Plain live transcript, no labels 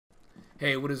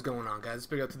Hey, what is going on, guys? It's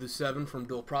Big Up to the 7 from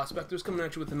Dual Prospectors coming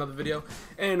at you with another video.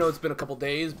 And I know it's been a couple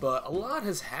days, but a lot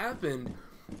has happened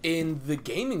in the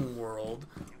gaming world,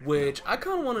 which I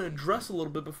kind of want to address a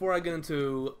little bit before I get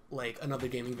into, like, another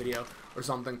gaming video or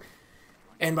something.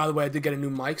 And by the way, I did get a new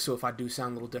mic, so if I do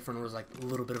sound a little different or there's, like, a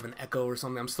little bit of an echo or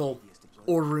something, I'm still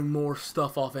ordering more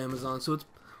stuff off Amazon, so it's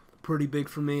pretty big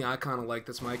for me. I kind of like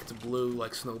this mic. It's a blue,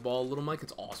 like, snowball little mic.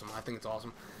 It's awesome. I think it's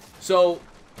awesome. So,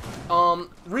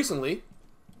 recently,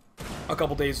 a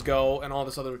couple days ago, and all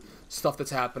this other stuff that's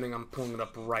happening, I'm pulling it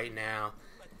up right now.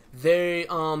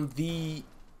 The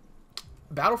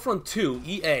Battlefront 2,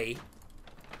 EA,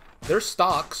 their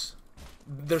stock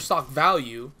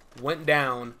value went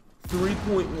down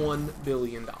 $3.1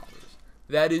 billion.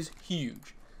 That is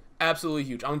huge. Absolutely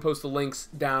huge. I'm going to post the links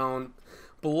down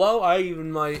below. I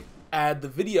even might add the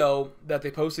video that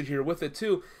they posted here with it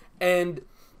too. And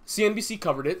CNBC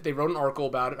covered it. They wrote an article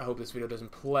about it. I hope this video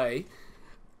doesn't play.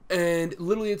 And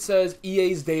literally it says,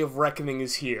 EA's day of reckoning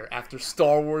is here after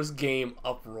Star Wars game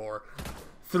uproar.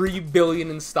 $3 billion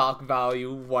in stock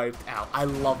value wiped out. I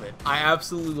love it. I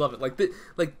absolutely love it.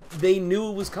 Like they knew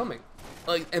it was coming.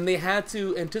 And they had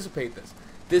to anticipate this.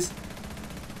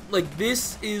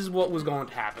 This is what was going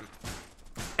to happen.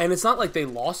 And it's not like they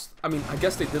lost. I mean, I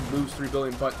guess they did lose $3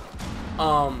 billion, but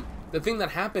the thing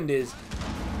that happened is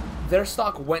their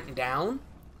stock went down,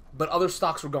 but other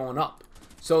stocks were going up.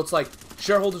 So it's like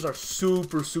shareholders are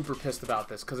super pissed about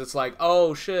this because it's like,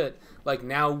 oh shit, like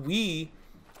now we,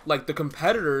 like the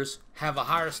competitors have a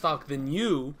higher stock than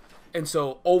you, and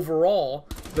so overall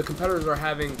the competitors are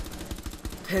having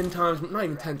 10 times, not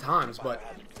even 10 times, but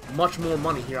much more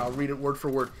money. Here, I'll read it word for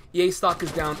word. EA stock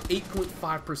is down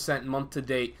 8.5% month to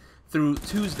date through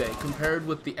Tuesday, compared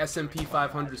with the S&P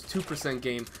 500's 2%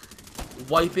 gain,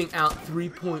 wiping out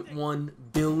 $3.1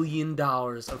 billion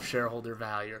of shareholder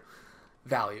value.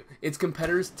 Its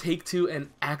competitors Take-Two and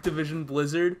Activision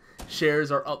Blizzard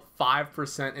shares are up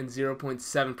 5% and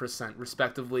 0.7%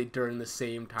 respectively during the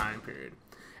same time period.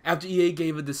 After EA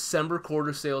gave a December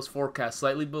quarter sales forecast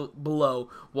slightly below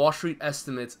Wall Street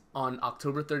estimates on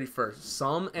October 31st,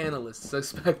 some analysts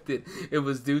suspected it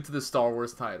was due to the Star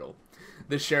Wars title.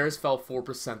 The shares fell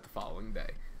 4% the following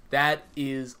day. That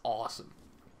is awesome.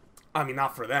 I mean,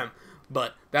 not for them,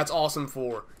 but that's awesome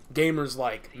for gamers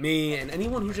like me and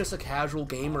anyone who's just a casual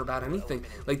gamer about anything.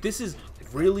 Like, this is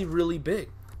really big.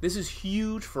 This is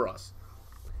huge for us.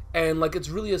 And, like, it's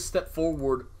really a step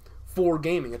forward for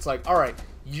gaming. It's like, alright,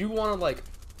 you want to, like,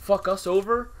 fuck us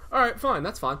over? Alright, fine,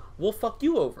 that's fine. We'll fuck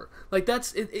you over. Like,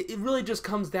 that's, it really just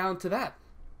comes down to that.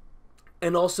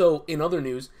 And also, in other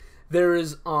news, there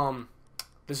is,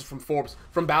 this is from Forbes,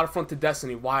 from Battlefront to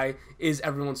Destiny, why is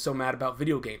everyone so mad about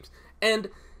video games? And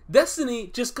Destiny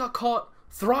just got caught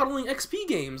throttling XP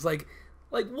games. Like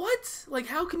what? Like,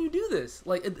 how can you do this?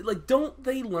 Like don't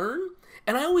they learn?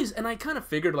 And I kind of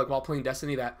figured, like, while playing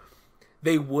Destiny, that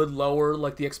they would lower,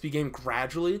 like, the XP game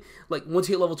gradually. Like, once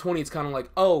you hit level 20, it's kind of like,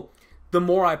 oh, the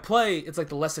more I play, it's like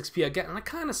the less XP I get. And I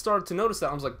kind of started to notice that.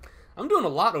 I was like, I'm doing a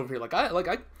lot over here. Like,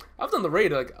 I've done the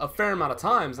raid, like, a fair amount of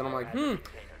times, and I'm like,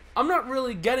 I'm not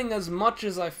really getting as much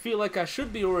as I feel like I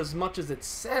should be, or as much as it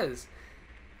says.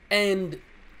 And,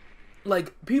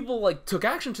 like, people, like, took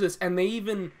action to this, and they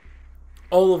even,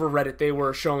 all over Reddit, they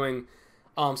were showing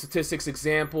statistics,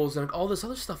 examples, and, like, all this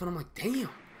other stuff, and I'm like, damn,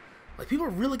 like, people are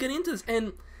really getting into this,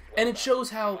 and it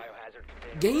shows how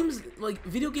games, like,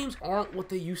 video games aren't what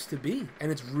they used to be,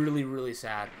 and it's really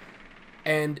sad.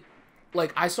 And,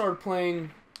 like, I started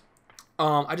playing,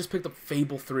 I just picked up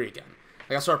Fable 3 again.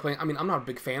 Like, I started playing, I mean, I'm not a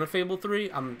big fan of Fable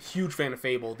 3. I'm a huge fan of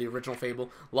Fable, the original Fable.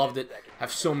 Loved it. Have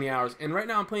so many hours. And right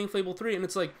now I'm playing Fable 3, and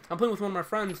it's like, I'm playing with one of my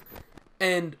friends,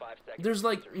 and there's,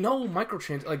 like, no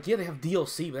microtransactions. Like, yeah, they have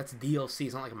DLC, but that's DLC.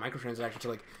 It's not like a microtransaction to,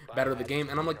 like, better the game.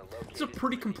 And I'm like, this is a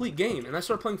pretty complete game. And I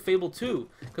started playing Fable 2,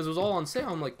 because it was all on sale.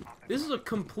 I'm like, this is a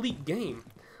complete game.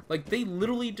 Like, they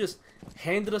literally just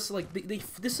handed us, like,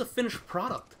 this is a finished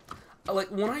product. Like,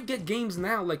 when I get games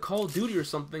now, like Call of Duty or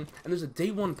something, and there's a day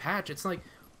one patch, it's like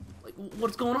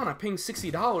what's going on? I'm paying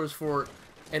 $60 for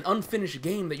an unfinished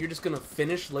game that you're just gonna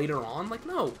finish later on? Like,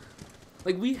 no.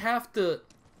 Like, we have to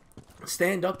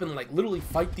stand up and, like, literally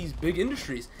fight these big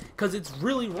industries, because it's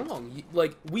really wrong.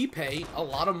 Like, we pay a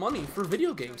lot of money for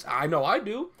video games. I know I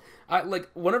do. Like,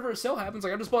 whenever a sale happens,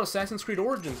 like, I just bought Assassin's Creed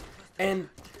Origins, and,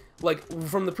 like,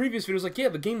 from the previous videos, like, yeah,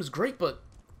 the game is great, but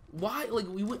why? Like,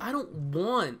 I don't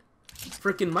want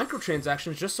freaking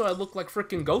microtransactions just so I look like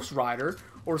freaking Ghost Rider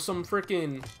or some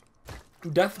freaking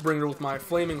Deathbringer with my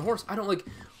flaming horse.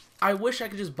 I wish I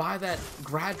could just buy that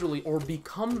gradually or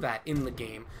become that in the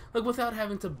game, like, without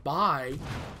having to buy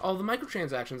all the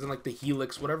microtransactions and, like, the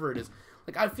Helix, whatever it is.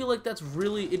 Like, I feel like that's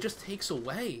really, it just takes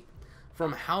away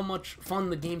from how much fun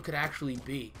the game could actually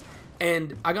be.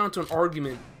 And I got into an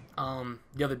argument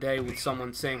the other day with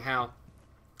someone saying how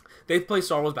they've played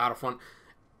Star Wars Battlefront,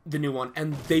 the new one,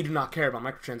 and they do not care about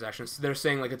microtransactions. They're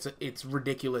saying like it's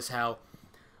ridiculous how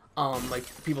like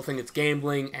people think it's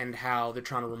gambling and how they're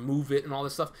trying to remove it and all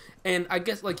this stuff. And I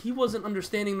guess like he wasn't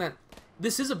understanding that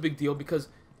this is a big deal because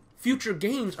future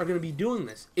games are going to be doing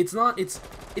this. It's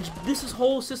this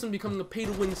whole system becoming a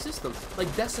pay-to-win system.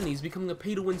 Like Destiny's becoming a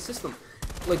pay-to-win system.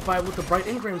 Like with the bright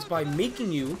engrams, by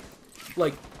making you,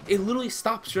 like, it literally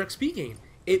stops your XP gain.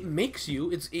 It makes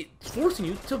you, it's forcing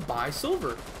you to buy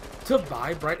silver, to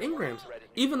buy bright engrams.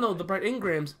 Even though the bright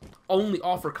engrams only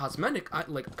offer cosmetic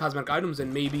items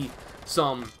and maybe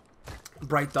some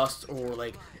bright dust or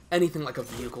like anything like a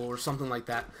vehicle or something like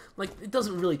that. Like, it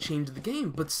doesn't really change the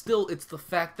game, but still, it's the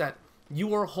fact that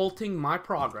you are halting my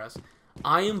progress.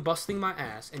 I am busting my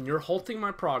ass, and you're halting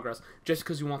my progress just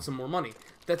because you want some more money.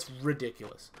 That's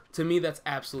ridiculous. To me, that's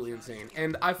absolutely insane.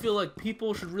 And I feel like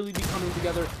people should really be coming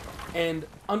together and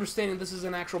understanding this is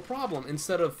an actual problem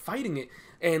instead of fighting it.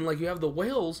 And, like, you have the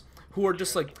whales who are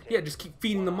just like, yeah, just keep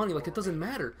feeding the money like it doesn't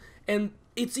matter. And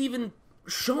it's even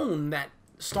shown that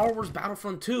Star Wars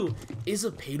Battlefront 2 is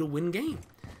a pay-to-win game.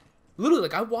 Literally,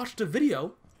 like, I watched a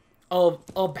video of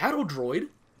a battle droid,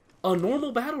 a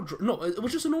normal battle droid. No, it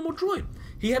was just a normal droid.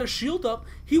 He had a shield up.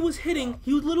 He was hitting.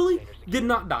 He literally did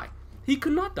not die. He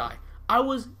could not die. I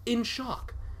was in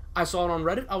shock. I saw it on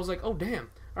Reddit. I was like, oh,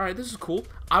 damn. All right, this is cool.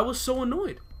 I was so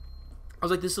annoyed. I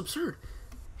was like, this is absurd.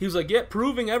 He was like, yeah,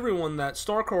 proving everyone that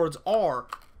star cards are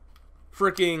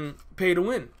freaking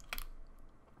pay-to-win.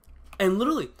 And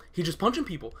literally, he's just punching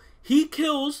people. He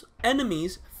kills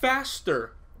enemies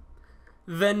faster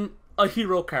than a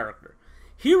hero character.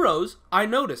 Heroes, I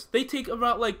noticed, they take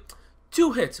about like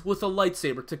 2 hits with a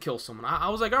lightsaber to kill someone. I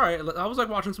was like, alright, I was like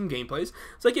watching some gameplays.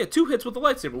 It's like, yeah, 2 hits with a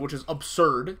lightsaber, which is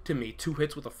absurd to me. 2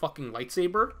 hits with a fucking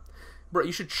lightsaber? Bro,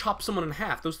 you should chop someone in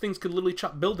half. Those things could literally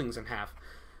chop buildings in half.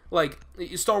 Like,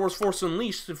 Star Wars Force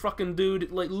Unleashed, the fucking dude,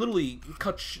 like, literally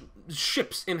cut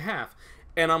ships in half.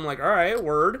 And I'm like, alright,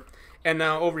 word. And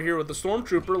now over here with the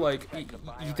Stormtrooper, like,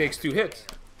 he takes 2 hits.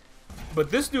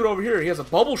 But this dude over here, he has a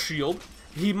bubble shield.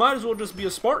 He might as well just be a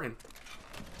Spartan.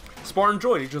 Spartan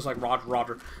droid. He's just like, Roger,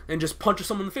 Roger. And just punches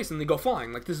someone in the face and they go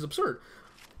flying. Like, this is absurd.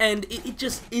 And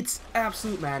it's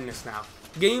absolute madness now.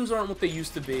 Games aren't what they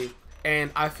used to be.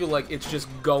 And I feel like it's just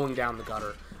going down the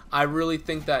gutter. I really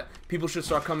think that people should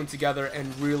start coming together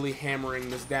and really hammering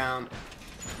this down.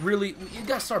 Really, you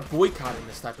gotta start boycotting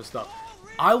this type of stuff.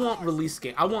 I want release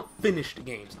games. I want finished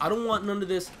games. I don't want none of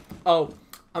this, oh,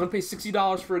 I'm gonna pay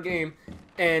 $60 for a game,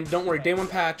 and don't worry, day 1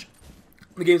 patch,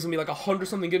 the game's gonna be like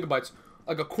 100-something gigabytes,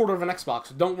 like a quarter of an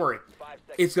Xbox. Don't worry.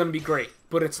 It's gonna be great,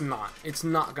 but it's not. It's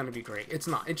not gonna be great. It's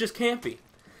not. It just can't be.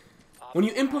 When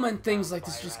you implement things like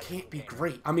this, it just can't be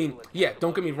great. I mean, yeah,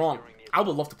 don't get me wrong. I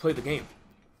would love to play the game.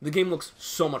 The game looks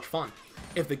so much fun.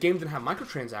 If the game didn't have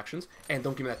microtransactions, and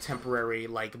don't give me that temporary,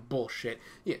 like, bullshit.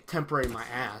 Yeah, temporary my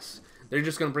ass. They're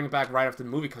just gonna bring it back right after the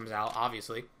movie comes out,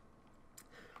 obviously.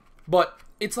 But,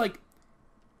 it's like,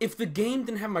 if the game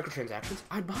didn't have microtransactions,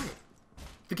 I'd buy it.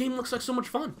 The game looks like so much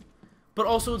fun. But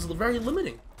also, it's very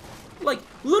limiting. Like,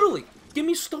 literally, give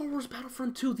me Star Wars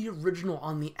Battlefront 2, the original,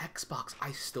 on the Xbox.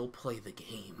 I still play the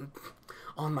game.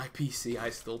 On my PC,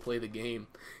 I still play the game.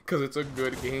 Because it's a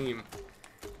good game.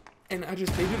 And they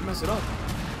didn't mess it up.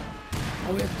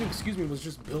 All we had to do, excuse me, was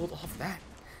just build off that.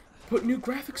 Put new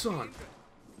graphics on.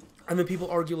 And then people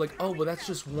argue like, oh, well, that's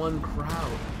just one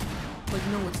crowd. Like,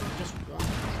 no, it's not just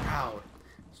one crowd.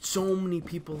 So many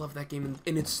people love that game,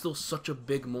 and it's still such a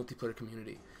big multiplayer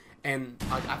community. And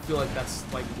I feel like that's,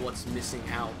 like, what's missing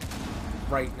out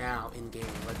right now in gaming.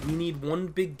 Like, we need one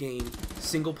big game,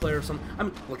 single player or something. I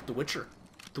mean, like, The Witcher.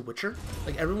 The Witcher?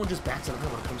 Like, everyone just bats an eye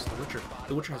when it comes to The Witcher.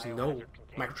 The Witcher has no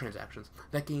microtransactions.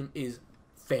 That game is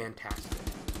fantastic.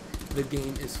 The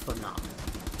game is phenomenal.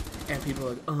 And people are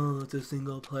like, oh, it's a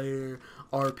single player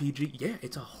RPG. Yeah,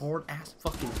 it's a hard ass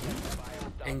fucking game.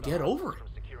 And get over it.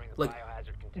 Like,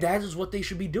 that is what they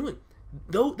should be doing.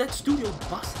 Though that studio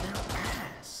bust their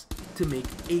ass to make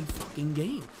a fucking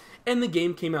game. And the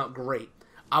game came out great.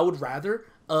 I would rather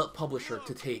a publisher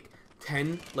to take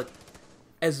 10, like,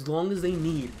 as long as they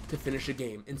need to finish a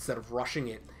game instead of rushing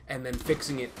it and then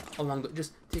fixing it along the,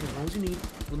 just take as long as you need,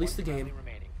 release the game,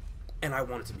 and I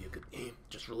want it to be a good game.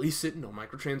 Just release it, no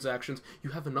microtransactions. You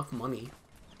have enough money.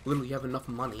 Literally, you have enough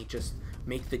money, just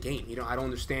make the game. You know, I don't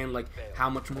understand, like, how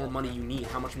much more money you need,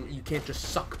 how much, you can't just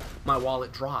suck my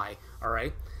wallet dry,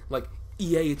 alright? Like,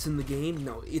 EA, it's in the game,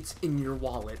 no, it's in your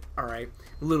wallet, alright?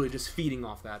 Literally just feeding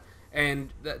off that.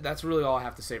 And that's really all I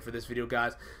have to say for this video,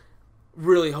 guys.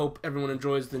 Really hope everyone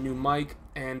enjoys the new mic,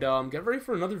 and get ready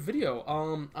for another video.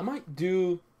 I might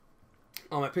do,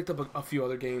 I picked up a few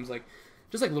other games, like,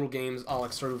 just like little games,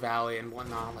 like Stardew Valley and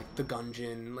whatnot, like The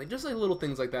Gungeon, like just like little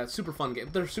things like that. Super fun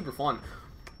games. They're super fun.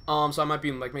 So I might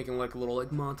be like making like little like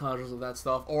montages of that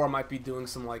stuff, or I might be doing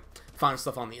some like finding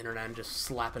stuff on the internet and just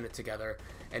slapping it together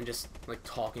and just like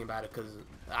talking about it, because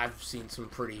I've seen some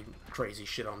pretty crazy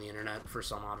shit on the internet for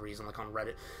some odd reason, like on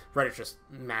Reddit. Reddit's just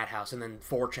madhouse, and then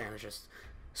 4chan is just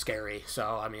scary.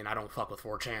 So I mean, I don't fuck with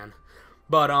 4chan.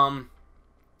 But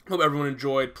hope everyone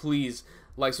enjoyed. Please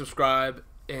like, subscribe,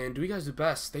 and do you guys do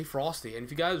best. Stay frosty. And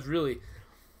if you guys really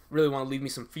want to leave me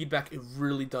some feedback, it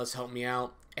really does help me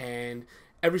out. And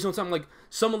every single time, like,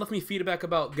 someone left me feedback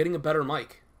about getting a better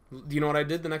mic. Do you know what I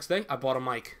did the next day? I bought a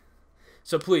mic.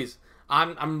 So please,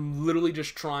 I'm literally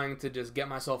just trying to just get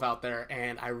myself out there,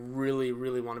 and I really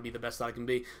want to be the best that I can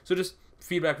be. So just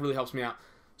feedback really helps me out.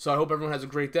 So I hope everyone has a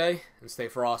great day, and stay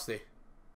frosty.